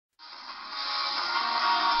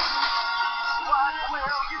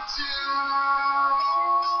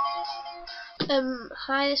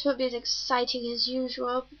Hi, this won't be as exciting as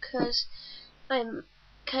usual because I'm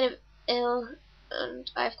kind of ill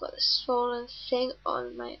and I've got a swollen thing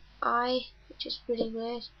on my eye, which is really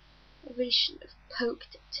weird. I really shouldn't have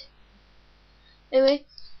poked it. Anyway,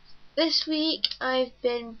 this week I've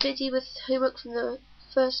been busy with homework from the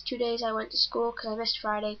first 2 days I went to school because I missed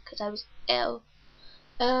Friday because I was ill,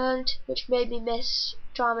 and which made me miss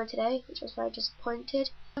drama today, which I was very disappointed.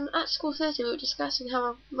 At school Thursday we were discussing how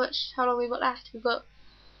long we've got left. We've got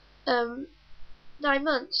 9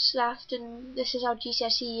 months left, and this is our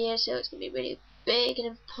GCSE year, so it's going to be really big and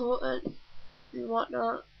important and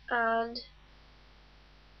whatnot. And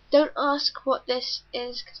don't ask what this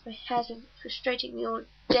is because my hair's been frustrating me all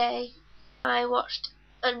day. I watched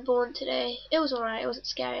Unborn today. It was alright, it wasn't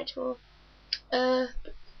scary at all.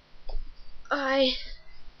 While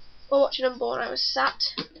watching Unborn, I was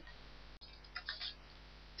sat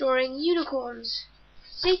drawing unicorns.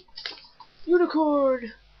 See?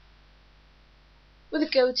 Unicorn! With a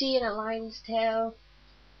goatee and a lion's tail.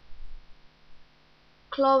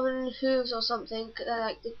 Cloven hooves or something, they're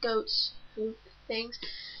like the goat's hoof things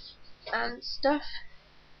and stuff.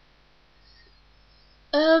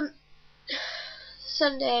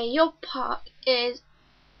 Sunday, your park is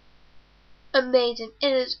amazing.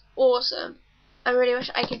 It is awesome. I really wish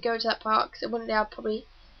I could go to that park, so one day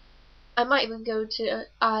I might even go to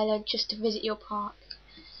Ireland just to visit your park.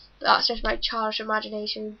 But that's just my childish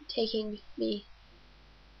imagination taking me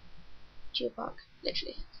to your park,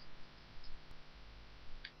 literally.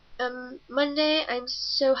 Monday, I'm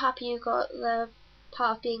so happy you got the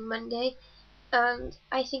part of being Monday, and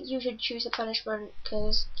I think you should choose a punishment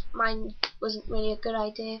because mine wasn't really a good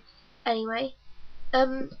idea anyway.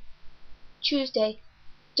 Tuesday,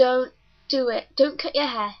 don't do it. Don't cut your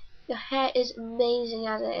hair. Your hair is amazing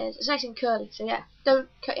as it is. It's nice and curly, so yeah, don't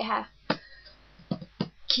cut your hair.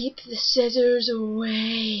 Keep the scissors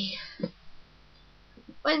away.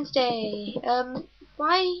 Wednesday,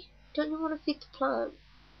 why don't you want to feed the plant?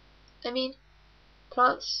 I mean,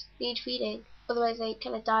 plants need feeding, otherwise they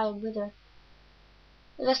kind of die and wither.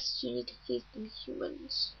 Unless you need to feed them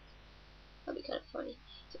humans. That'd be kind of funny.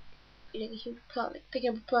 Feeding a human plant, like picking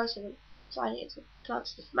up a person and sliding it into the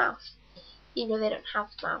plant's mouth. Even though they don't have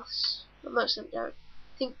mouths. But most of them don't.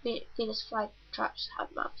 I think Venus flytraps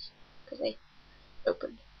have mouths, because they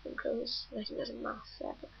open and close. And I think there's a mouth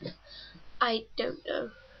there, but I don't know.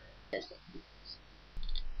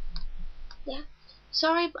 Yeah.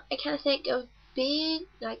 Sorry, but I kind of think of being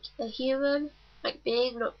like a human,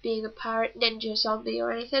 not being a pirate, ninja, zombie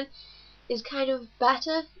or anything, is kind of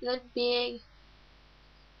better than being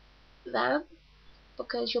them,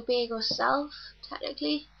 because you're being yourself,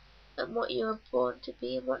 technically, and what you were born to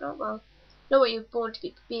be and whatnot. Well, not what you were born to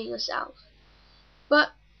be, but being yourself.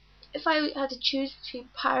 But if I had to choose between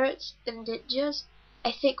pirates and ninjas,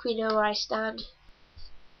 I think we know where I stand.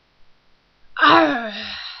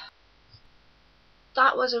 Arrgh!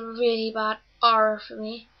 That was a really bad R for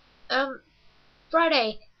me.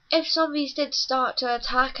 Friday, if zombies did start to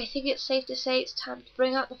attack, I think it's safe to say it's time to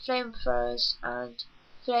bring out the flamethrowers and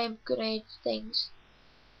flame grenade things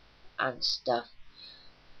and stuff.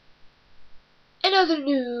 In other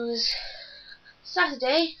news,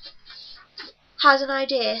 Saturday has an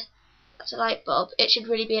idea. That's a light bulb. It should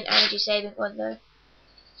really be an energy saving one though.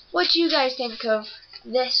 What do you guys think of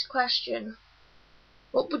this question?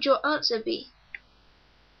 What would your answer be?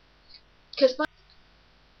 Because me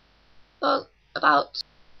and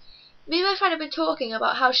my friend have been talking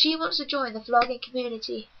about how she wants to join the vlogging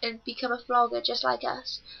community and become a vlogger just like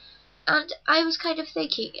us. And I was kind of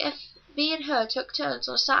thinking, if me and her took turns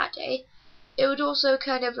on Saturday, it would also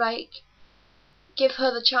kind of like give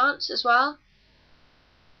her the chance as well,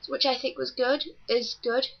 which I think is good. And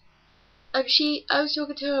I was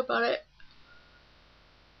talking to her about it,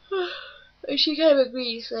 and she kind of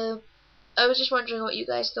agreed. So I was just wondering what you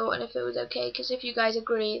guys thought and if it was okay. Because if you guys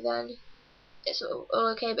agree, then it's all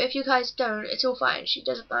okay. But if you guys don't, it's all fine. She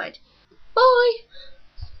doesn't mind. Bye.